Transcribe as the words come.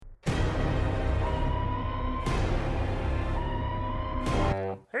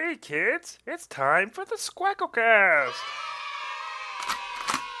Hey kids, it's time for the Squacklecast!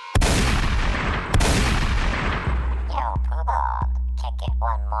 Yo, Poobah, kick it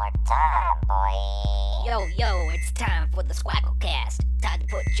one more time, boy. Yo, it's time for the Squacklecast. Time to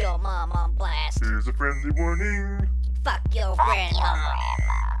put your mom on blast. Here's a friendly warning. Fuck your Fuck grandma. your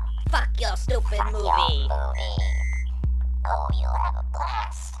grandma. Fuck your stupid Fuck movie. your movie. Oh, you'll have a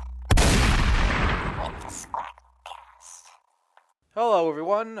blast. With the Squacklecast. Hello,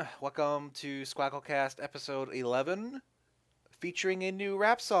 everyone. Welcome to Squacklecast episode 11, featuring a new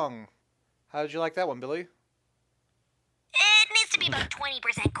rap song. How did you like that one, Billy? It needs to be about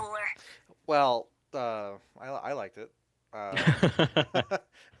 20% cooler. Well, I liked it.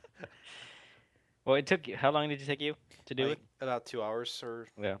 Well, it took you. How long did it take you to do Like, it? about 2 hours or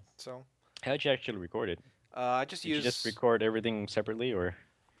Yeah. so. How did you actually record it? I just Did used. you just record everything separately, or?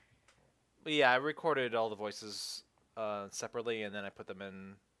 Yeah, I recorded all the voices separately, and then I put them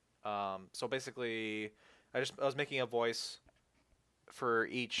in. So basically, I was making a voice for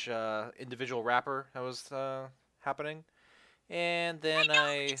each individual rapper that was happening, and then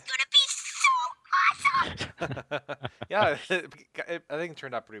It's gonna be so awesome. yeah, I think it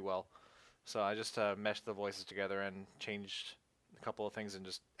turned out pretty well. So I just meshed the voices together and changed a couple of things and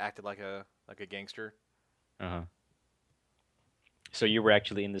just acted like a gangster. Uh-huh. So you were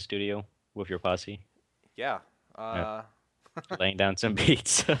actually in the studio with your posse, Yeah. laying down some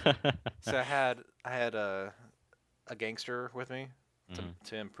beats. So I had a gangster with me Mhm.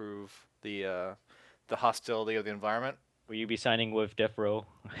 to improve the hostility of the environment. Will you be signing with Death Row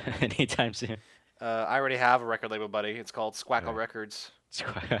anytime soon? I already have a record label buddy. It's called Squackle Okay. Records.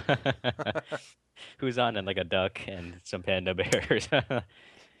 Who's on it? Like a duck and some panda bears.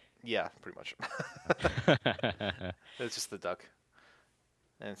 Yeah, pretty much. It's just the duck.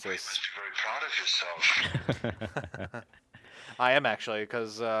 And it You says, must be very proud of yourself. I am actually,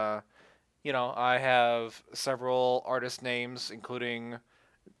 because, I have several artist names, including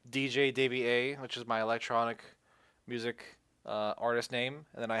DJ Davey A, which is my electronic music artist name.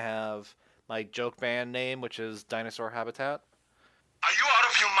 And then I have my joke band name, which is Dinosaur Habitat. Are you out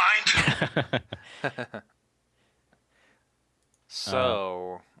of your mind?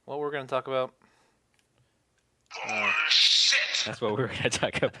 So, what we're going to talk about? Bullshit! That's what we're gonna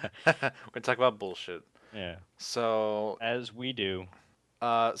talk about. We're going to talk about bullshit. Yeah, So, as we do.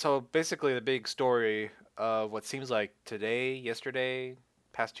 so basically the big story of what seems like today, yesterday,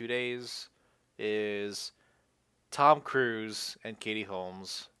 past 2 days, is Tom Cruise and Katie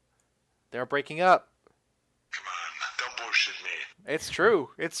Holmes. They're breaking up. Come on, don't bullshit me. It's true.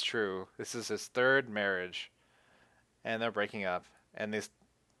 It's true. This is his third marriage, and they're breaking up. And they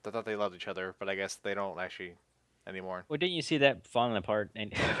thought they loved each other, but I guess they don't actually anymore. Well, didn't you see that falling apart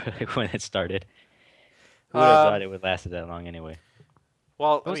and when it started? Who would have thought it would lasted that long anyway?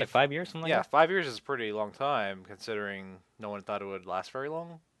 Well, It was like 5 years, something like yeah, that? 5 years is a pretty long time considering no one thought it would last very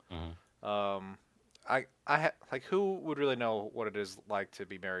long. Mhm. Like, who would really know what it is like to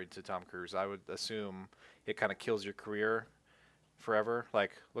be married to Tom Cruise? I would assume it kind of kills your career forever.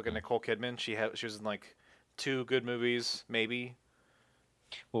 Like, look at Nicole Kidman. She was in like 2 good movies, maybe.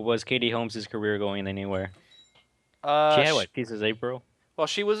 Well, was Katie Holmes' career going anywhere? She had sh- what? Pieces of April? Well,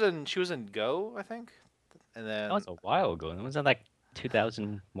 she was in Go, I think, and then That was a while ago. Was that like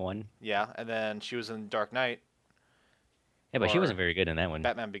 2001? yeah, and then she was in Dark Knight, Yeah, but she Or wasn't very good in that one.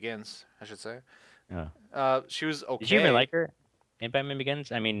 Batman Begins, I should say. Oh. She was okay. Did you even like her in Batman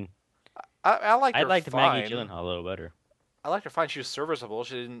Begins? I mean, I liked her I liked fine. Maggie Gyllenhaal a little better. I liked her fine. She was serviceable.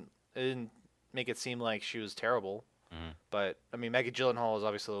 It didn't make it seem like she was terrible. Mhm. But I mean, Maggie Gyllenhaal is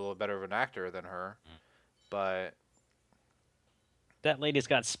obviously a little better of an actor than her. But That lady's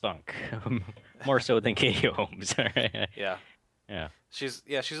got spunk, more so than Katie Holmes. yeah, Yeah, she's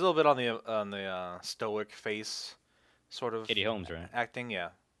a little bit on the stoic face sort of Katie Holmes, right? acting. Yeah,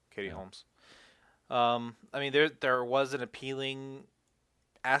 Katie Yeah. Holmes. I mean, there was an appealing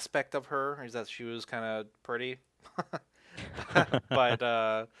aspect of her, is that she was kind of pretty,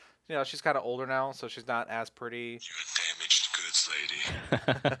 but she's kind of older now, so she's not as pretty. You damaged goods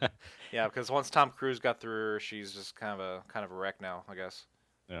lady. Yeah, because once Tom Cruise got through her, she's just kind of a wreck now, I guess.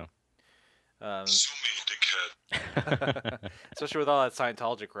 Yeah. Sue me, dickhead. Especially with all that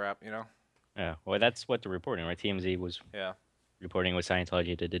Scientology crap, Yeah, well, that's what they're reporting, right? TMZ was Yeah, reporting with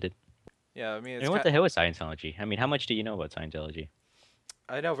Scientology that did it. yeah. I mean, I it's mean, what the hell is Scientology? I mean, how much do you know about Scientology?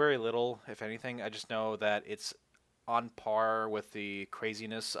 I know very little, if anything. I just know that it's on par with the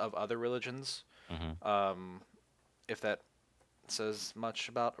craziness of other religions. Mhm. If that says much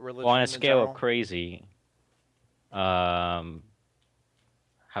about religion. Well, on a in scale general. of crazy, how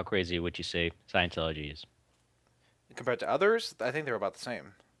crazy would you say Scientology is? Compared to others, I think they're about the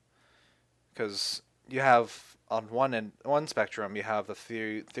same. because you have on one spectrum you have the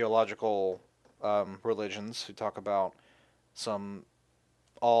theological religions who talk about some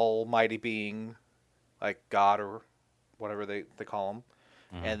almighty being like God or whatever they call him.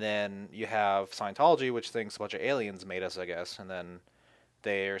 And then you have Scientology, which thinks a bunch of aliens made us, I guess, and then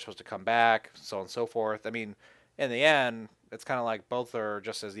they're supposed to come back, so on and so forth. I mean, in the end, it's kind of like both are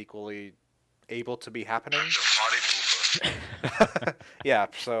just as equally able to be happening. Party pooper. Yeah,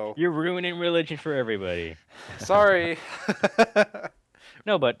 so You're ruining religion for everybody. sorry.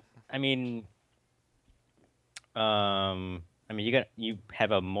 No, but I mean, you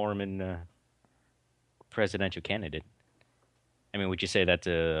have a Mormon presidential candidate. I mean, would you say that's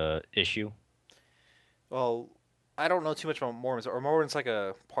a issue? Well, I don't know too much about Mormons. Are Mormons like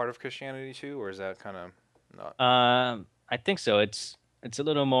a part of Christianity too, or is that kind of not? I think so. It's a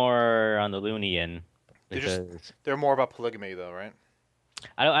little more on the loony end because They're more about polygamy, though, right?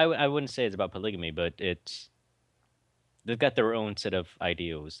 I wouldn't say it's about polygamy, but they've got their own set of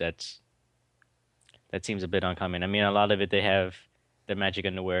ideals. That seems a bit uncommon. I mean, a lot of it they have the magic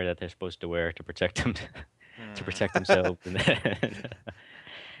underwear that they're supposed to wear to protect them. To protect themselves,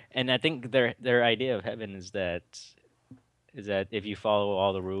 and I think their idea of heaven is that if you follow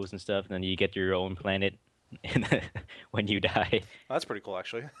all the rules and stuff, then you get your own planet when you die. That's pretty cool,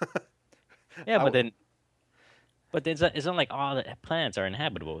 actually. Yeah, but it's not like all the planets are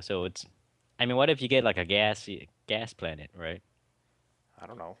inhabitable. So I mean, what if you get like a gas planet, right? I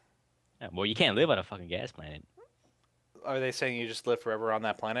don't know. Yeah, well, you can't live on a fucking gas planet. Are they saying you just live forever on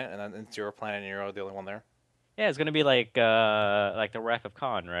that planet, and then it's your planet, and you're the only one there? Yeah, it's gonna be like the Wrath of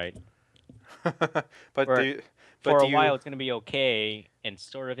Khan, right? But For a while, it's gonna be okay and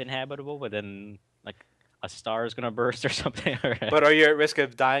sort of inhabitable, but then like a star is gonna burst or something. But are you at risk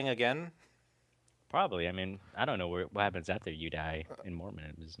of dying again? Probably. I mean, I don't know what happens after you die in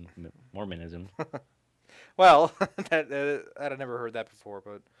Mormonism. Well, I'd never heard that before,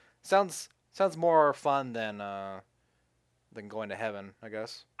 but sounds more fun than going to heaven, I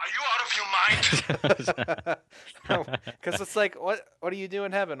guess. Are you out of your mind? Because it's like, what do you do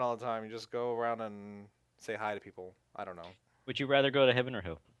in heaven all the time? You just go around and say hi to people. I don't know. Would you rather go to heaven or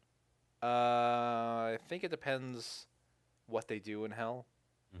hell? I think it depends what they do in hell,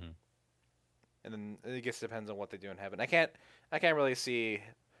 and then I guess it depends on what they do in heaven. I can't really see.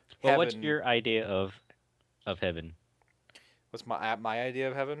 Well, Heaven. what's your idea of heaven? What's my idea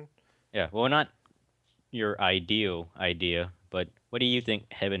of heaven? Yeah. Well, not your ideal idea, but what do you think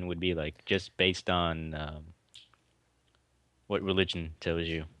heaven would be like, just based on what religion tells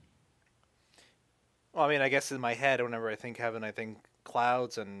you? Well, I mean, I guess in my head, whenever I think heaven, I think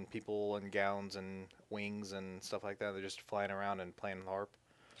clouds and people in gowns and wings and stuff like that. They're just flying around and playing the harp.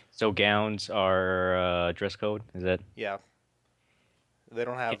 So gowns are dress code, is that? Yeah. They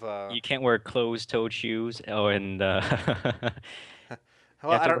don't have. You can't wear closed-toed shoes, you Well, have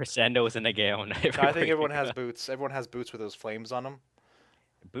I to don't. wear sandals and a gown. No, I think everywhere you everyone go. has boots. Everyone has boots with those flames on them.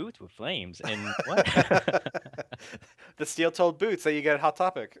 Boots with flames and what? The steel-toed boots that you get at Hot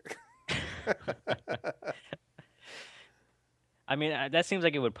Topic. I mean, that seems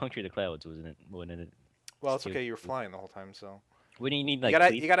like it would puncture the clouds, wouldn't it? Well, it's okay. You were flying the whole time, so Wouldn't you need like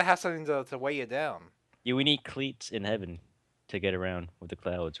you gotta have something to weigh you down. we need cleats in heaven to get around with the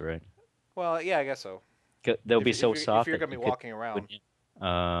clouds, right? Well, yeah, I guess so. They'll If- be if so you're- soft. If you're that gonna be you could- walking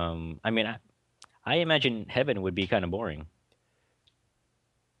around, I mean, I imagine heaven would be kind of boring.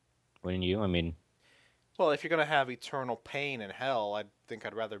 Wouldn't you? I mean, well, if you're gonna have eternal pain in hell, I think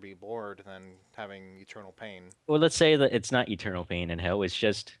I'd rather be bored than having eternal pain. well, let's say that it's not eternal pain in hell. It's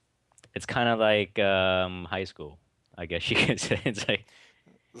kind of like high school, I guess you could say. It's like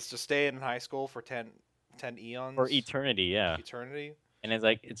Let's just stay in high school for 10 eons. for eternity, yeah. Eternity. And it's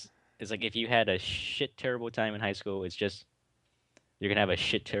like if you had a shit terrible time in high school, it's just you're gonna have a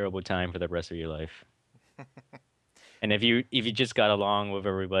shit terrible time for the rest of your life. And if you just got along with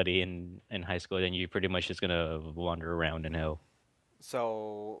everybody in high school, then you're pretty much just gonna wander around in hell.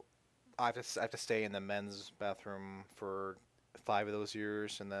 So I have to stay in the men's bathroom for 5 of those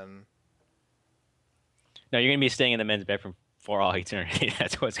years, and then No, you're gonna be staying in the men's bedroom for all eternity.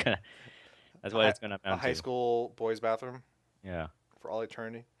 That's what it's gonna a amount high to. school boys' bathroom Yeah, for all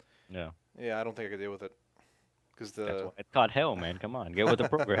eternity. yeah. Yeah, I don't think I could deal with it. Because That's why it's called hell, man. Come on, get with the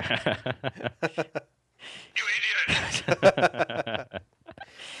program. You idiot!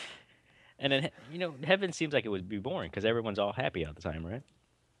 And then heaven seems like it would be boring because everyone's all happy all the time, right?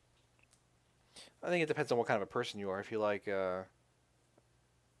 I think it depends on what kind of a person you are. If you like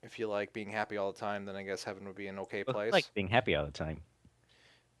being happy all the time, then I guess heaven would be an okay Well, I place. like being happy all the time.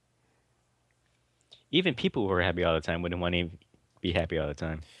 Even people who are happy all the time wouldn't want to be happy all the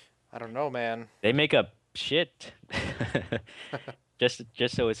time. I don't know, man. They make up shit.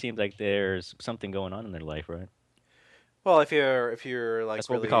 Just so it seems like there's something going on in their life, right? Well, if you're like That's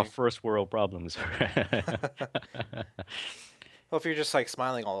what really, we call first world problems. well, if you're just like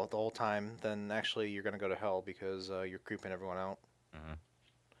smiling all the whole time, then actually you're gonna go to hell because you're creeping everyone out, Mhm.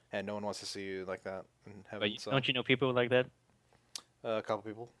 and no one wants to see you like that in But heaven. So don't you know people like that? a couple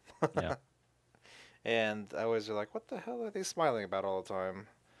people, Yeah. and I always are like, what the hell are they smiling about all the time?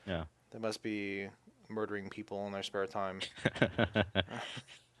 Yeah. They must be murdering people in their spare time.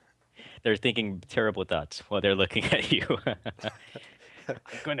 They're thinking terrible thoughts while they're looking at you. I'm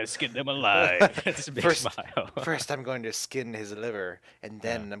gonna skin them alive. It's a big First- smile. First, I'm going to skin his liver, and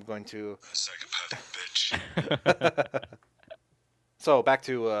then I'm going to. Psychopathic bitch. So back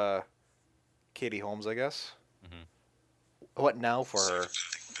to Katie Holmes, I guess. Mhm. What now for her?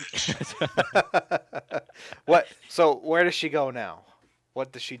 Psychopathic bitch. What? So where does she go now?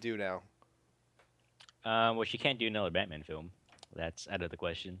 What does she do now? Well, she can't do another Batman film. That's out of the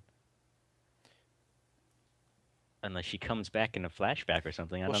question. Unless she comes back in a flashback or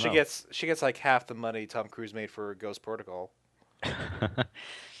something. I Well, don't she know. gets like half the money Tom Cruise made for Ghost Protocol, so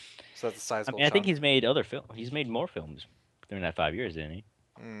that's a I sizable. mean, I think chunk. he's made other film. He's made more films during that 5 years, didn't he?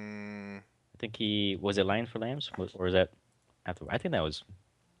 Mm, I think he was it Lions for Lambs, or is that after? I think that was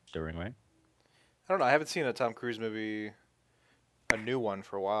during, right? I don't know. I haven't seen a Tom Cruise movie, a new one,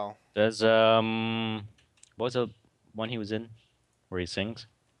 for a while. Does what was the one he was in where he sings?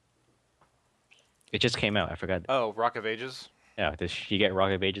 It just came out. I forgot. Oh, Rock of Ages. Yeah, does she get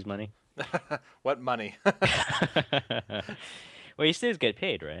Rock of Ages money? What money? Well, he still get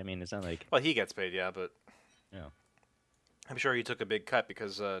paid, right? I mean, it's not like Well, he gets paid, yeah, but Yeah. I'm sure he took a big cut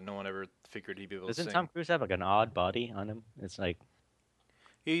because no one ever figured he'd be able to doesn't sing. Tom Cruise have like an odd body on him? It's like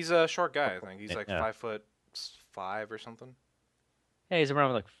He's a short guy, I think. He's like Yeah. 5'5" or something. yeah, he's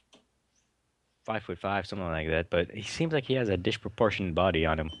around like 5'5", something like that. But he seems like he has a disproportionate body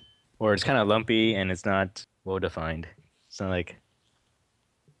on him, or it's kind of lumpy and it's not well defined. It's not like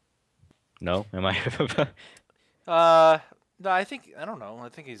no, am I? No, I don't know. I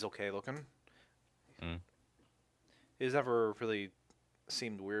think he's okay looking. Mm. He's never really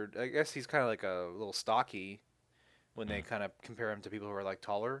seemed weird. I guess he's kind of like a little stocky when they kind of compare him to people who are like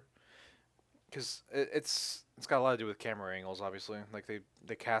taller. Because it's got a lot to do with camera angles, obviously. Like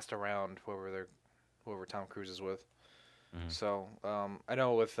they cast around whoever Tom Cruise is with. Mhm. So I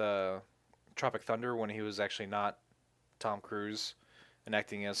know with Tropic Thunder when he was actually not Tom Cruise and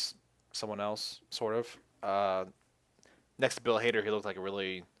acting as someone else, sort of. Next to Bill Hader, he looked like a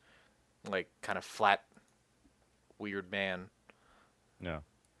really, like, kind of flat, weird man. No.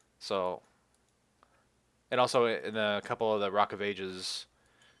 So, and also in a couple of the Rock of Ages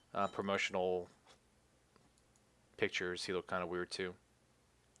promotional pictures, he looked kind of weird too.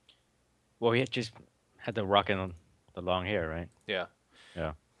 Well, he just had the rock and the long hair, right? Yeah.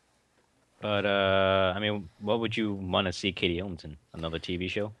 But I mean, what would you want to see Katie Holmes in? Another TV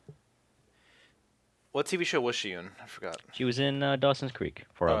show? What TV show was she in? I forgot. She was in Dawson's Creek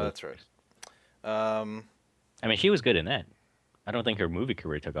for a Oh, little. that's right. Um, I mean, she was good in that. I don't think her movie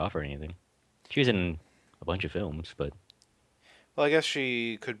career took off or anything. She was in a bunch of films, but well, I guess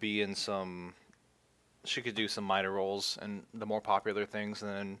she could be in some. She could do some minor roles in the more popular things,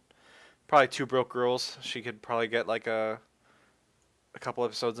 and then probably Two Broke Girls. She could probably get like a couple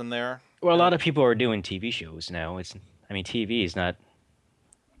episodes in there. well, a lot of people are doing TV shows now. I mean, TV is not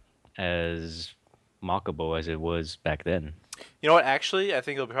as mockable as it was back then. You know what? Actually, I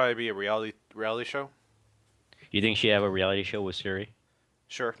think it'll probably be a reality show. You think she have a reality show with Suri?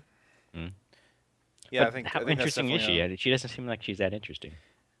 Sure. Hmm. Yeah, But I think. how I think that's interesting is definitely she? She doesn't seem like she's that interesting.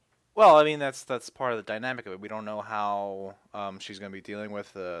 Well, I mean that's part of the dynamic of it. We don't know how she's going to be dealing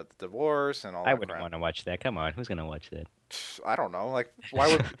with the divorce and all I that wouldn't crap. want to watch that. Come on, who's gonna watch that? I don't know. Like,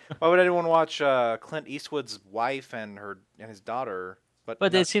 why would anyone watch Clint Eastwood's wife and his daughter? But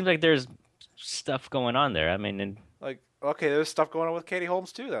But not- it seems like there's stuff going on there. I mean, and, like, okay, there's stuff going on with Katie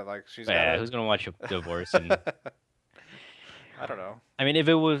Holmes too. Then, like, she's got. who's gonna watch a divorce? And I don't know. I mean,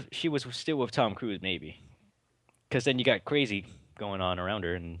 if she was still with Tom Cruise, maybe, because then you got crazy going on around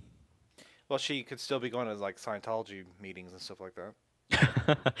her, and Well, she could still be going to like Scientology meetings and stuff like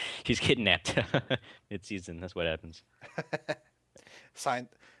that. she's kidnapped mid-season. That's what happens. Scient.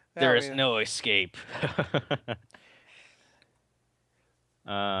 There is no escape.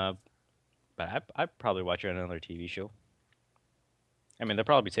 But I'd probably watch her on another TV show. I mean, they'll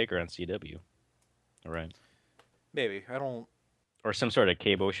probably take her on CW, all right, Maybe I don't. or some sort of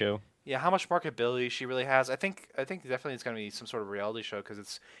cable show. Yeah, how much marketability she really has? I think definitely it's gonna be some sort of reality show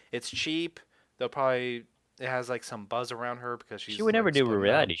because it's cheap. They'll probably it has like some buzz around her because She would never like, do a splitting up.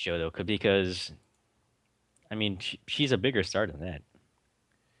 reality show though, because I mean, she's a bigger star than that.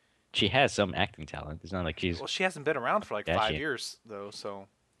 She has some acting talent. It's not like Well, she hasn't been around for like Yeah, 5 she- years though, so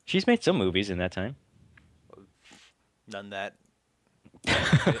she's made some movies in that time. none that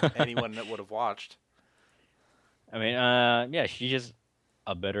anyone that would have watched. I mean, yeah, she's just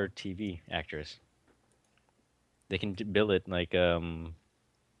a better TV actress. They can bill it like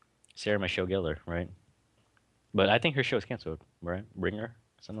Sarah Michelle Gellar, right? But I think her show is canceled, right? Ringer,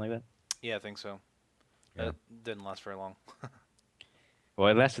 something like that. Yeah, I think so. Yeah. It didn't last very long. Well,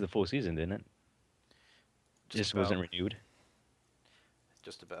 it lasted the full season, didn't it? Just about. wasn't renewed.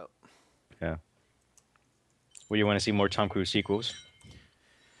 Just about. Yeah. Well, you want to see more Tom Cruise sequels?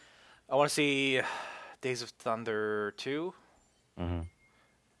 I want to see Days of Thunder 2. Mm-hmm. I You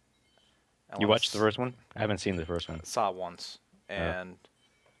wanna watched the first one? I haven't seen the first one. Saw it once. And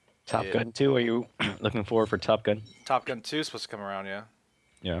Top Yeah. Gun 2? Are you looking forward for Top Gun? Top Gun 2 is supposed to come around, yeah.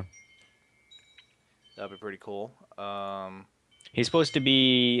 Yeah. That'd be pretty cool. He's supposed to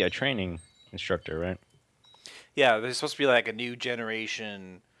be a training instructor, right? Yeah, there's supposed to be like a new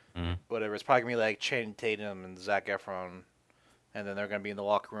generation, Mhm. whatever. It's probably gonna be like Channing Tatum and Zac Efron, and then they're gonna be in the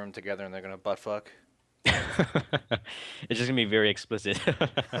locker room together and they're gonna butt fuck. It's just gonna be very explicit.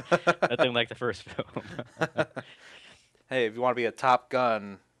 Nothing like the first film. Hey, if you want to be a Top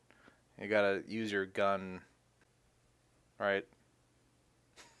Gun, you gotta use your gun, right?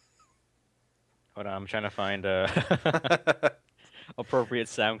 Hold on, I'm trying to find a appropriate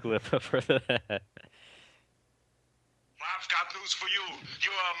sound clip for that. Well, I've got news for you.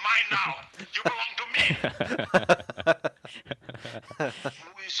 You are mine now. You belong to me. Who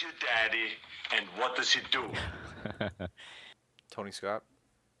is your daddy, and what does he do? Tony Scott,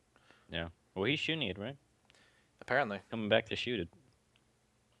 Yeah. Well, he's shooting it, right? apparently. Coming back to shoot it.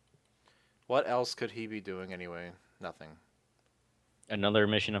 What else could he be doing anyway? Nothing. Another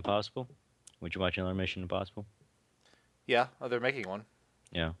Mission Impossible? Would you watch another Mission Impossible? Yeah, oh, they're making one.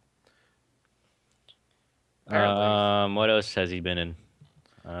 Yeah. Apparently. What else has he been in?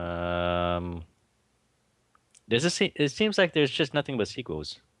 It seems like there's just nothing but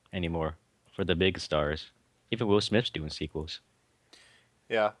sequels anymore for the big stars. Even Will Smith's doing sequels.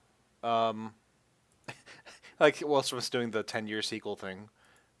 Yeah. Like Will Smith's doing the 10-year sequel thing,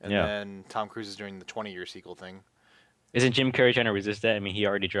 and Yeah. then Tom Cruise is doing the 20-year sequel thing. Isn't Jim Carrey trying to resist that? I mean, he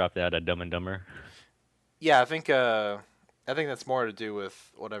already dropped out of Dumb and Dumber. Yeah, I think that's more to do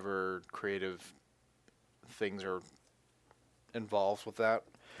with whatever creative things are involved with that.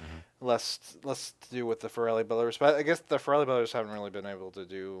 Less to do with the Farrelly brothers, but I guess the Farrelly brothers haven't really been able to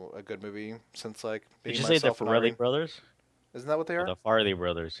do a good movie since like. Did Me, you say the Myself, and Farrelly Irene. brothers? Isn't that what they Or are? the Farley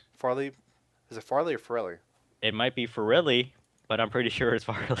brothers. Farley, is it Farley or Farrelly? It might be Farrelly, but I'm pretty sure it's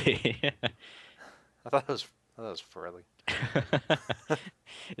Farley. I thought it was Farrelly.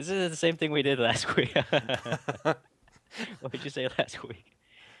 This is the same thing we did last week. What did you say last week?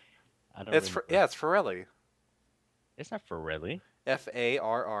 I don't remember. It's Farrelly. It's not Farrelly.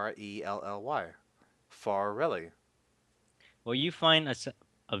 Farrelly. Farrelly. Well, you find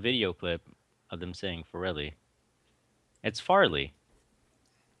a video clip of them saying Farrelly. It's Farley.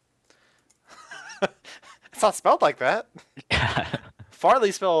 It's not spelled like that.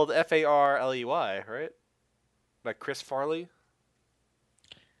 Farley spelled Farley, right? Like Chris Farley.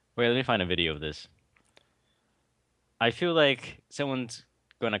 Wait, let me find a video of this. I feel like someone's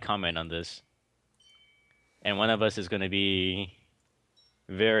going to comment on this, and one of us is going to be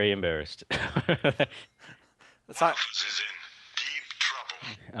very embarrassed. It's not. Office is in deep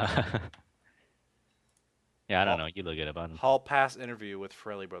trouble. Yeah, I don't know. You look it up on. Hall Pass interview with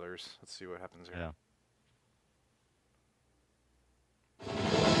Farrelly brothers. Let's see what happens here. Yeah.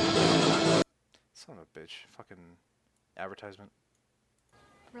 Son of a bitch. Fucking advertisement.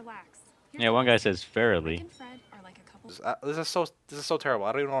 Relax. Yeah, one guy says Rick Farrelly. and Fred are like a couple. This is so terrible.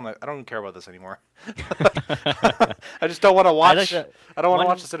 I don't even care about this anymore. I just don't want to watch. I don't want to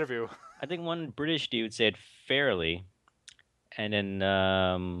watch this interview. I think one British dude said Fairly, and then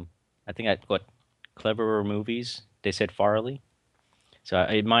I think what Cleverer Movies they said Farley. So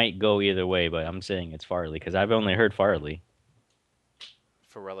it might go either way, but I'm saying it's Farley because I've only heard Farley.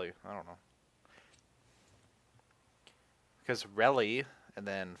 Farrelly. I don't know. Because Relly and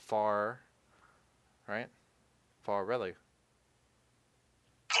then Far, right? Farrelly.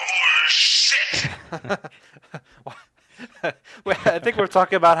 Bullshit! Wait, I think we're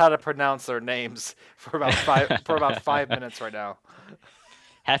talking about how to pronounce their names for about 5 minutes right now.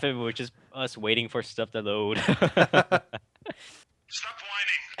 Half of it was just us waiting for stuff to load. Stop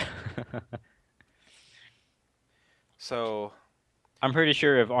whining. So I'm pretty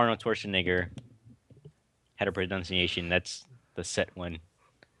sure if Arnold Schwarzenegger had a pronunciation, that's the set one.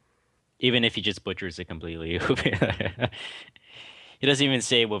 Even if he just butchers it completely. He doesn't even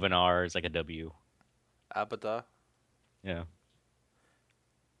say it with an R, it's like a W. Abada, Yeah.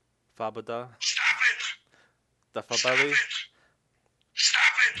 Fabada, Stop it! the Fabelli,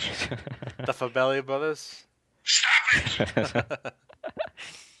 Stop it! the Fabelli brothers. Stop it!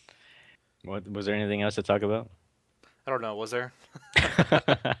 What was there anything else to talk about? I don't know. Was there?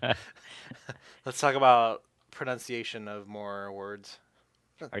 Let's talk about pronunciation of more words.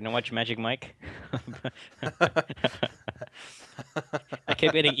 Are you gonna watch Magic Mike? I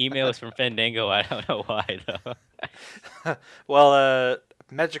kept getting emails from Fandango. I don't know why though. Well,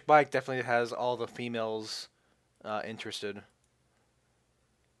 Magic Mike definitely has all the females interested.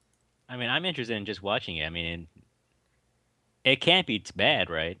 I mean, I'm interested in just watching it. I mean, it can't be bad,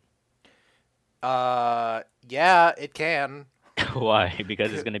 right? Yeah, it can. Why?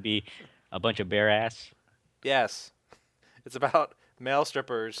 Because it's gonna be a bunch of bare ass. Yes, it's about male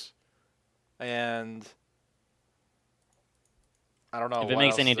strippers, and I don't know. If it what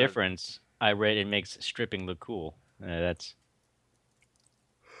makes else any there- difference, I read it makes stripping look cool. That's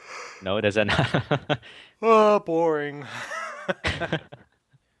no, does that not? Oh, boring.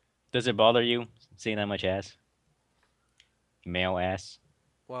 Does it bother you seeing that much ass? Male ass.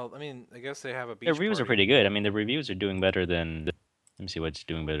 Well, I mean, I guess they have a beach The reviews are party. pretty good. I mean, the reviews are doing better than. Let me see what's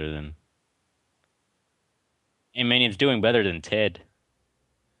doing better than. I mean, it's doing better than Ted.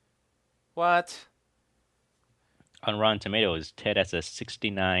 What? On Rotten Tomatoes, Ted has a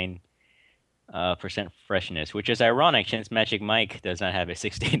 69% freshness, which is ironic since Magic Mike does not have a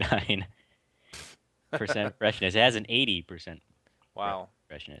 69% freshness. It has an 80% Wow.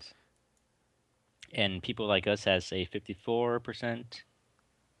 freshness. And People Like Us has a 54%.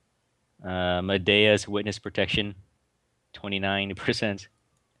 Medea's Witness Protection, 29%.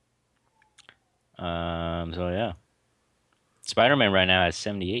 So yeah. Spider-Man right now has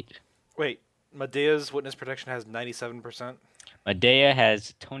 78. Wait, Medea's witness protection has 97%. Medea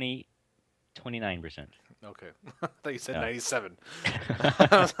has 29%. Okay, I thought you said Yeah. 97. I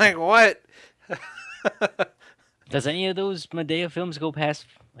was like, what? Does any of those Medea films go past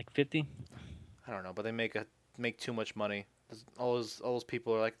like 50? I don't know, but they make too much money. All those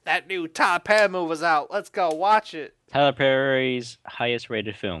people are like, that new Top Hat movie was out. Let's go watch it. Tyler Perry's highest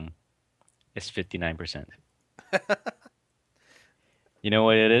rated film is 59%. You know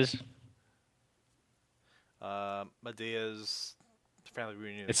what it is? Medea's family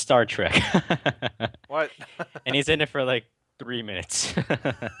reunion. It's Star Trek. What? And he's in it for like 3 minutes.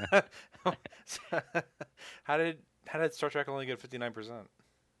 How did Star Trek only get 59%?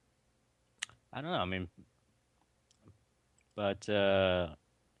 I don't know. I mean, but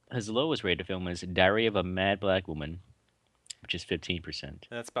his lowest rated film is Diary of a Mad Black Woman, which is 15%. And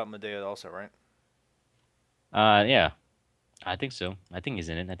that's about Medea also, right? Yeah, I think so. I think he's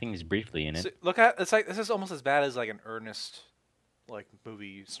in it. I think he's briefly in it. So, look at it's like this is almost as bad as like an Ernest like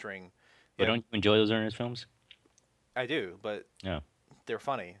movie string. But Yeah, don't you enjoy those Ernest films? I do, but Yeah. they're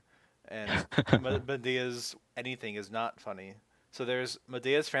funny. And Medea's anything is not funny. So there's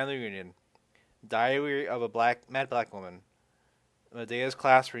Medea's family reunion, Diary of a Mad Black Woman, Medea's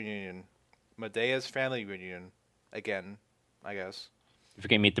class reunion, Medea's family reunion, again, I guess. If you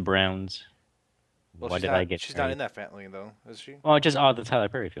can Meet the Browns. Well, Why she's did not, I get she's not married? in that family though, is she? Well, just all the Tyler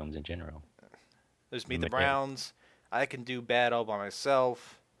Perry films in general. There's Meet the Medea. Browns. I Can Do Bad All by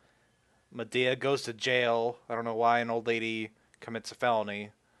Myself. Medea goes to jail. I don't know why an old lady commits a felony,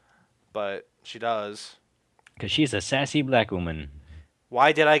 but she does. Because she's a sassy black woman.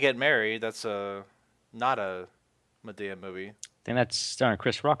 Why Did I Get Married? That's not a Medea movie. I think that's starring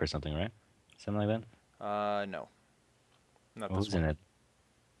Chris Rock or something, right? Something like that. No. Not Well, this who's in one. it?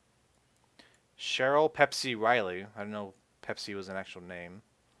 Cheryl Pepsi Riley. I don't know if Pepsi was an actual name.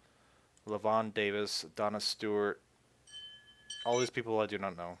 Lavon Davis, Donna Stewart. All these people I do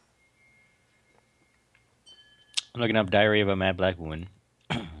not know. I'm looking up Diary of a Mad Black Woman.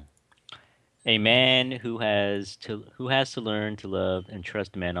 A man who has to learn to love and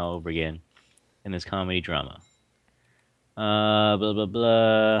trust men all over again in this comedy drama. Blah blah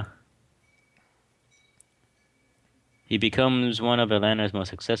blah. He becomes one of Atlanta's most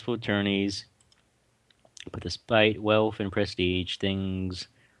successful attorneys, but despite wealth and prestige, things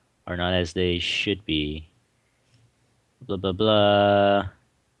are not as they should be. Blah blah blah.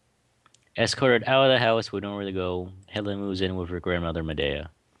 Escorted out of the house with nowhere to go, Helen moves in with her grandmother Medea,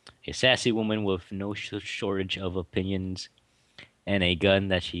 a sassy woman with no shortage of opinions, and a gun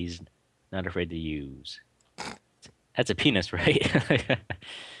that she's not afraid to use. That's a penis, right?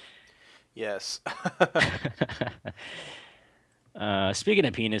 Yes. Speaking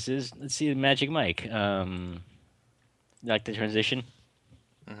of penises, let's see Magic Mike. Like the transition?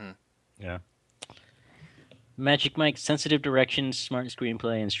 Mhm. Yeah. Magic Mike's sensitive direction, smart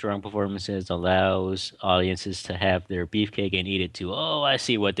screenplay, and strong performances allows audiences to have their beefcake and eat it too. Oh, I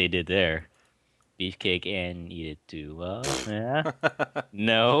see what they did there. Beefcake and eat it too. Well, yeah.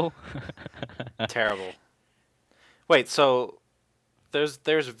 No. Terrible. Wait, so there's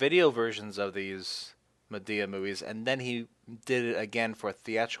video versions of these Medea movies, and then he did it again for a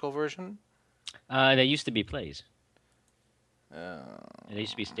theatrical version. They used to be plays. Uh, They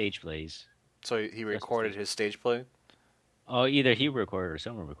used to be stage plays. so he recorded his stage play. Oh, either he recorded or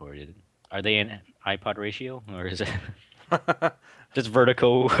someone recorded. Are they in iPod ratio, or is it just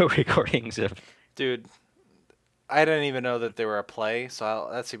vertical recordings of? Dude, I didn't even know that they were a play, so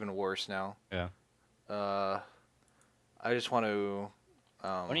that's even worse now. Yeah. I just want to.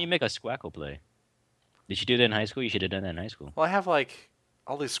 Why don't you make a Squackle play? Did you do that in high school? You should have done that in high school. Well, I have like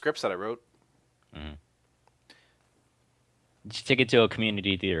all these scripts that I wrote. Just take it to a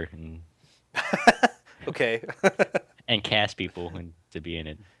community theater and Okay. and cast people to be in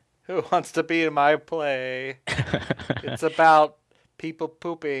it. Who wants to be in my play? It's about people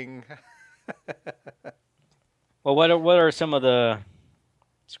pooping. Well, what are some of the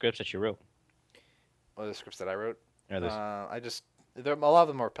scripts that you wrote? What are the scripts that I wrote? Are those A lot of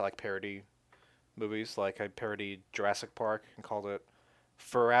them are like parody movies. Like I parodied Jurassic Park and called it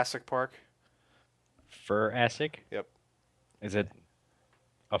Furassic Park. Fur-assic? Yep. Is it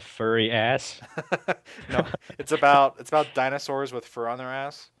a furry ass? No, it's about dinosaurs with fur on their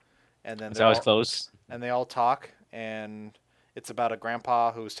ass, and then So I was close. and they all talk, and it's about a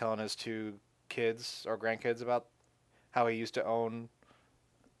grandpa who's telling his two kids or grandkids about how he used to own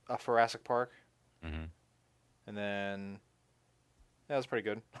a Jurassic Park, Mhm. and then that was pretty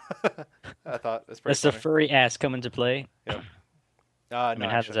good. I thought it's pretty Does the funny. furry ass come into play? No, how does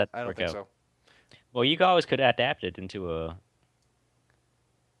actually, that I don't work think out? so. Well, you always could adapt it into a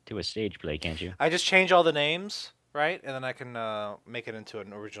stage play, can't you? I just change all the names, right, and then I can make it into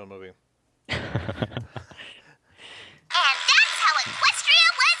an original movie. And that's how Equestria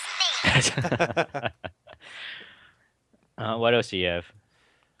was made. What else do you have?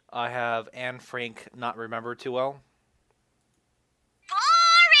 I have Anne Frank not remembered too well,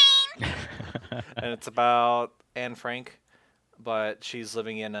 Boring. and it's about Anne Frank, but she's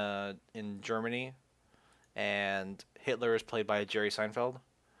living in Germany, and Hitler is played by Jerry Seinfeld.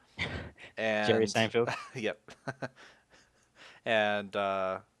 And Jerry Seinfeld? Yep. And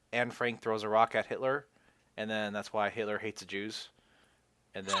Anne Frank throws a rock at Hitler, and then that's why Hitler hates the Jews.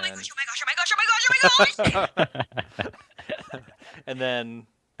 And then and then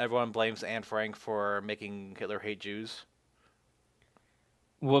everyone blames Anne Frank for making Hitler hate Jews.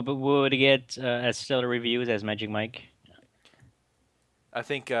 Would it get as stellar reviews as Magic Mike? I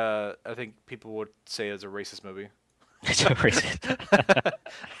think people would say it's a racist movie. It's so racist.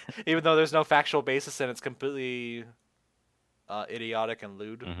 Even though there's no factual basis and it's completely idiotic and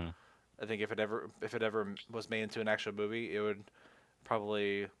lewd. Mhm. I think if it ever was made into an actual movie, it would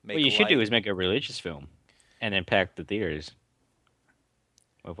probably make. What you should do light- is make a religious film, and then pack the theaters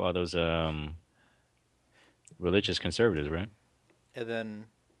with all those religious conservatives, right? and then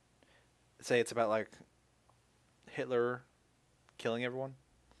say it's about like Hitler killing everyone.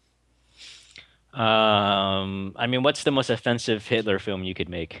 I mean, what's the most offensive Hitler film you could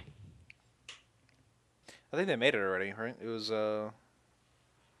make? I think they made it already, right? It was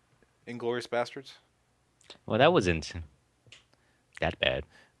Inglourious Bastards. Well, that wasn't that bad.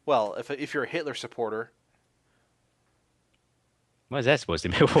 Well, if you're a Hitler supporter, What is that supposed to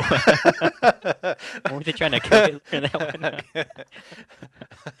be? Weren't they trying to kill Hitler in that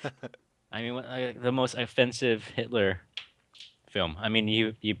one? I mean, the most offensive Hitler film. I mean,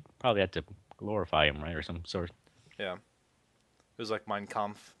 you probably had to glorify him, right, or some sort. yeah, it was like Mein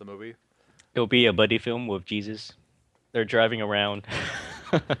Kampf, the movie. It'll be a buddy film with Jesus. They're driving around.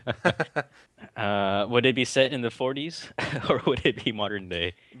 Would it be set in the 40s, or would it be modern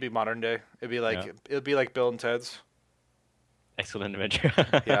day? It'd be modern day. Yeah. It'd be like Bill and Ted's. Excellent adventure.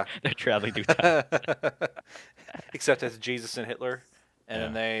 Yeah. They're traveling through time. Except it's Jesus and Hitler,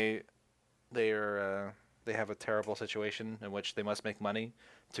 and then Yeah. they have a terrible situation in which they must make money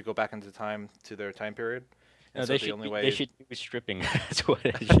to go back into time to their time period. No, And they so should the only be, way they should be stripping. That's what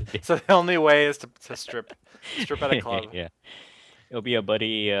it should be. so the only way is to strip at a club. Yeah. It'll be a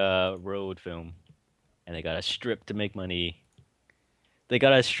buddy road film, and they gotta strip to make money. They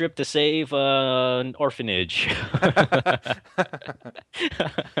gotta strip to save an orphanage.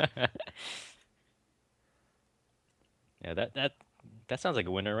 Yeah, that sounds like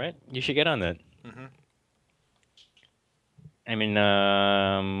a winner, right? You should get on that. Mhm. I mean,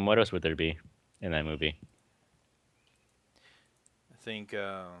 what else would there be in that movie? I think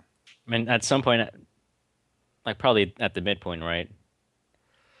I mean, at some point, like probably at the midpoint, right?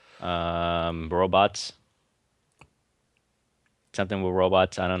 Robots. Something with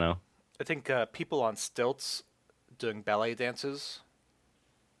robots. I don't know. people on stilts doing ballet dances.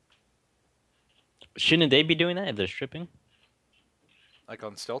 Shouldn't they be doing that if they're stripping? Like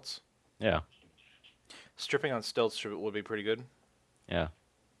on stilts. Yeah, Stripping on stilts would be pretty good. yeah.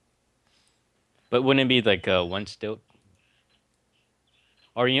 But wouldn't it be like one stilt?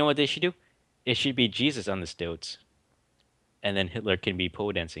 Or you know what they should do? It should be Jesus on the stilts, and then Hitler can be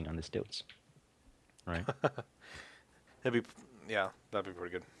pole dancing on the stilts. Right. That'd be that'd be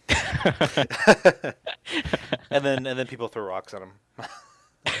pretty good. and then people throw rocks at him.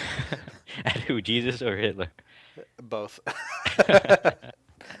 At who, Jesus or Hitler? Both.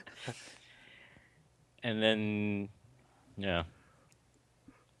 And then, yeah.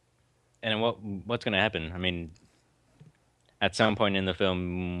 And what's gonna happen? I mean, at some point in the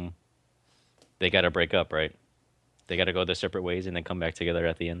film, they gotta break up, right? They gotta go their separate ways and then come back together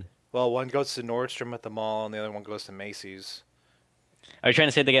at the end. Well, one goes to Nordstrom at the mall, and the other one goes to Macy's. Are you trying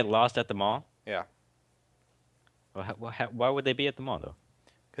to say they get lost at the mall? Yeah, Well, why would they be at the mall though?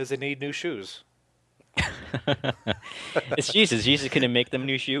 because they need new shoes. It's Jesus. Jesus couldn't make them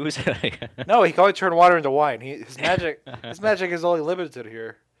new shoes. No, he can only turn water into wine. His magic is only limited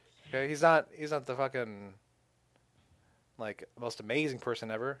here. Okay, he's not the fucking like most amazing person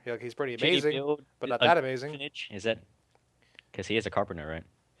ever. He's pretty Should he amazing, build but not a that amazing. orphanage? Is that because he is a carpenter, right?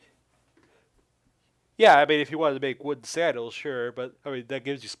 Yeah, I mean, if you wanted to make wooden sandals, sure, but I mean that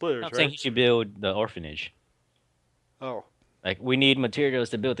gives you splitters, I'm saying right? he should build the orphanage. Oh, Like, we need materials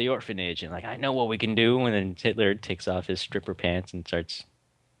to build the orphanage, and like, I know what we can do. And then Hitler takes off his stripper pants and starts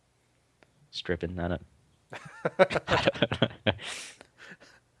stripping. I don't.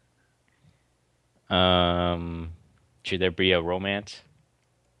 Should there be a romance?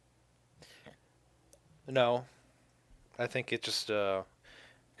 no, I think it just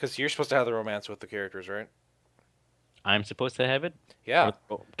because you're supposed to have the romance with the characters, right? I'm supposed to have it. Yeah,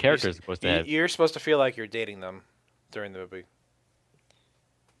 Or the character's supposed to have. You're supposed to feel like you're dating them during the movie.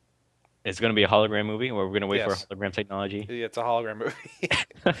 It's going to be a hologram movie, or we're going to wait Yes. for hologram technology. Yeah, it's a hologram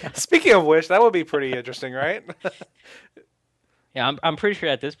movie. Speaking of which, that would be pretty interesting, right? Yeah, I'm pretty sure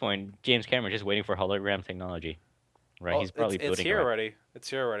at this point James Cameron just waiting for hologram technology, right? Well, He's probably it's building. here it. already. It's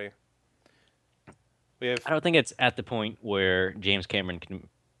here already. We have I don't think it's at the point where James Cameron can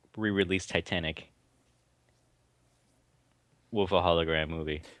re-release Titanic with a hologram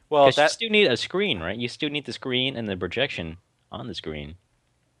movie. well 'Cause you that still need a screen, right? You still need the screen and the projection on the screen.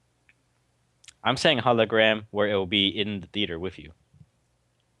 I'm saying hologram where it will be in the theater with you.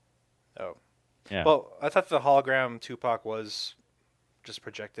 oh Yeah. well, I thought the hologram Tupac was just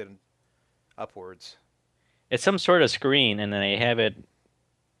projected upwards. It's some sort of screen, and then they have it.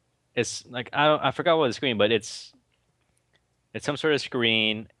 It's like I forgot what the screen, but it's some sort of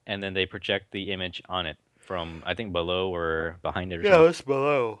screen, and then they project the image on it from, I think, below or behind it or something. it's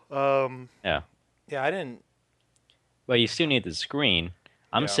below. Yeah. Yeah, I didn't. Well, you still need the screen.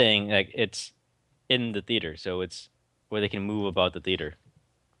 I'm Yeah. saying like it's in the theater, so it's where they can move about the theater,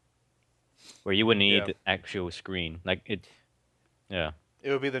 where you wouldn't need Yeah. the actual screen. Like it. Yeah.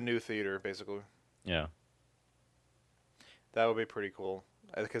 It would be the new theater, basically. Yeah. That would be pretty cool.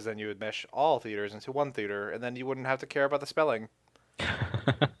 Because then you would mesh all theaters into one theater, and then you wouldn't have to care about the spelling.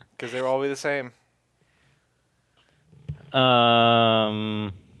 Because they would all be the same.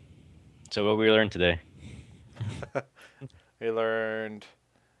 So what we learned today? We learned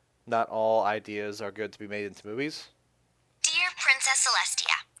not all ideas are good to be made into movies. Dear Princess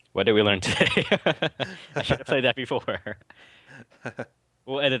Celestia, What did we learn today? I should have played that before.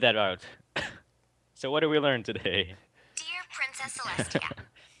 We'll edit that out. So what did we learn today? Dear Princess Celestia,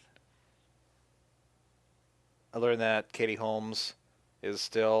 I learned that Katie Holmes is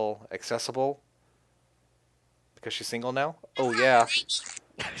still accessible because she's single now. Oh yeah,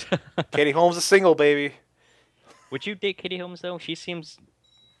 Katie Holmes is single, baby. Would you date Katie Holmes though? She seems.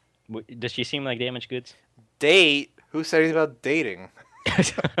 Does she seem like damaged goods? Date? Who said anything about dating?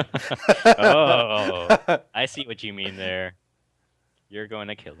 Oh, I see what you mean there. You're going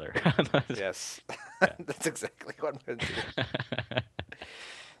to kill her. Yes, that's exactly what I'm gonna do.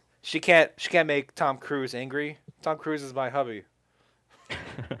 She can't make Tom Cruise angry. Tom Cruise is my hubby.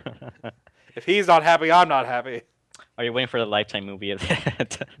 If he's not happy, I'm not happy. Are you waiting for the Lifetime movie of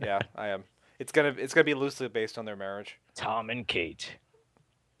that? Yeah, I am. It's gonna be loosely based on their marriage. Tom and Kate.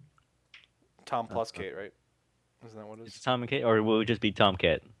 Tom plus Kate, right? Isn't that what it Is is? it Tom and Kate, or will it just be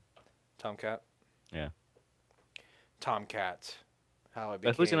Tomcat? Tomcat. Yeah. Tomcat. How it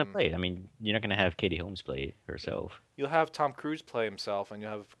But who's gonna became. play it? I mean, you're not gonna have Katie Holmes play it herself. You'll have Tom Cruise play himself, and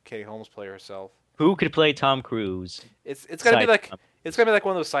you'll have Katie Holmes play herself. Who could play Tom Cruise? It's gonna be Side- like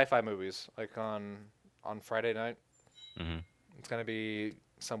one of those sci-fi movies, like on Friday night. Mm-hmm. It's gonna be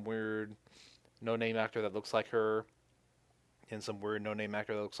some weird no-name actor that looks like her, and some weird no-name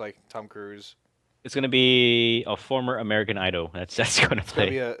actor that looks like Tom Cruise. It's gonna be a former American Idol. That's gonna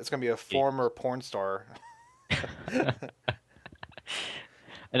play. It's gonna be a former porn star.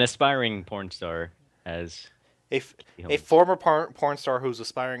 An aspiring porn star as A former porn star who's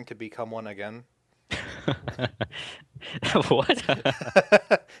aspiring to become one again. What?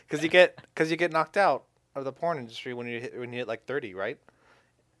 Because you get knocked out of the porn industry when you hit like 30, right?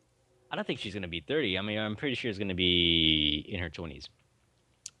 I don't think she's gonna be 30. I mean, I'm pretty sure it's gonna be in her 20s.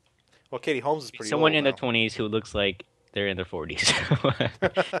 Well, Katie Holmes is pretty Someone old in now. their 20s who looks like they're in their 40s.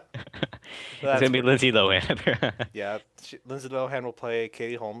 It's That's gonna be Lindsay Lohan. Yeah, Lindsay Lohan will play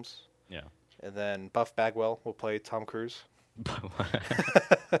Katie Holmes, Yeah. and then Buff Bagwell will play Tom Cruise.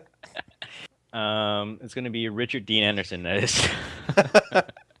 It's gonna be Richard Dean Anderson. That is.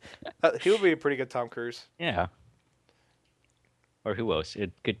 He would be a pretty good Tom Cruise. Yeah. Or who else?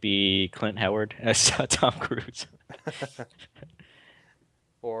 It could be Clint Howard as Tom Cruise.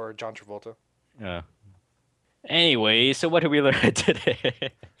 Or John Travolta. Yeah. Anyway, so what did we learn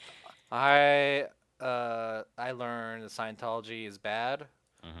today? I learned that Scientology is bad.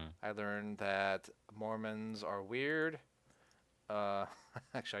 Mhm. I learned that Mormons are weird.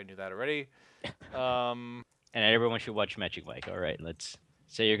 Actually, I knew that already. And everyone should watch Magic Mike. All right, let's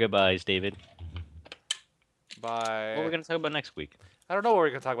say your goodbyes, David. Bye. What are we gonna talk about next week? I don't know what we're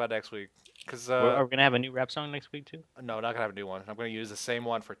gonna talk about next week. Cause Are we gonna have a new rap song next week too? no, not gonna have a new one. I'm gonna use the same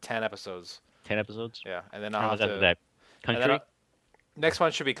one for 10 episodes. 10 episodes. Yeah, and then How I'll much have after to. that? and then Country. next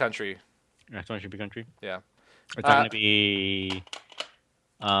one should be country. Next one should be country. Yeah. It's not gonna be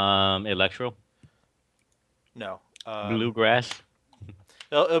electro, No. bluegrass.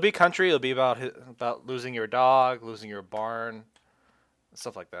 It'll be country. It'll be about losing your dog, losing your barn,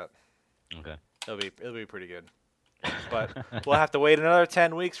 stuff like that. Okay. It'll be pretty good. But we'll have to wait another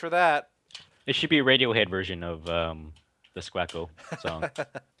 10 weeks for that. It should be a Radiohead version of the Squacko song.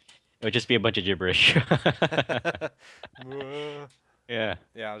 It would just be a bunch of gibberish. Yeah.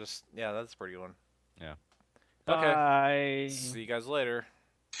 Yeah, that's a pretty good one. Yeah. Okay. Bye. See you guys later.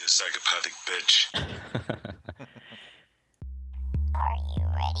 You psychopathic bitch. Are you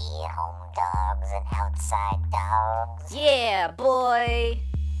ready, home dogs and outside dogs? Yeah, boy.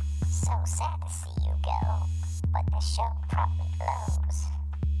 So sad to see you go, but the show probably blows.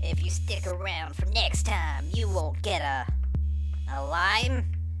 If you stick around for next time, you won't get a line?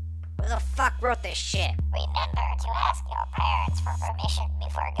 Who the fuck wrote this shit? Remember to ask your parents for permission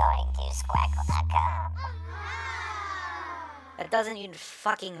before going to squackle.com. That doesn't even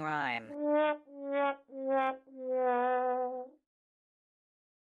fucking rhyme.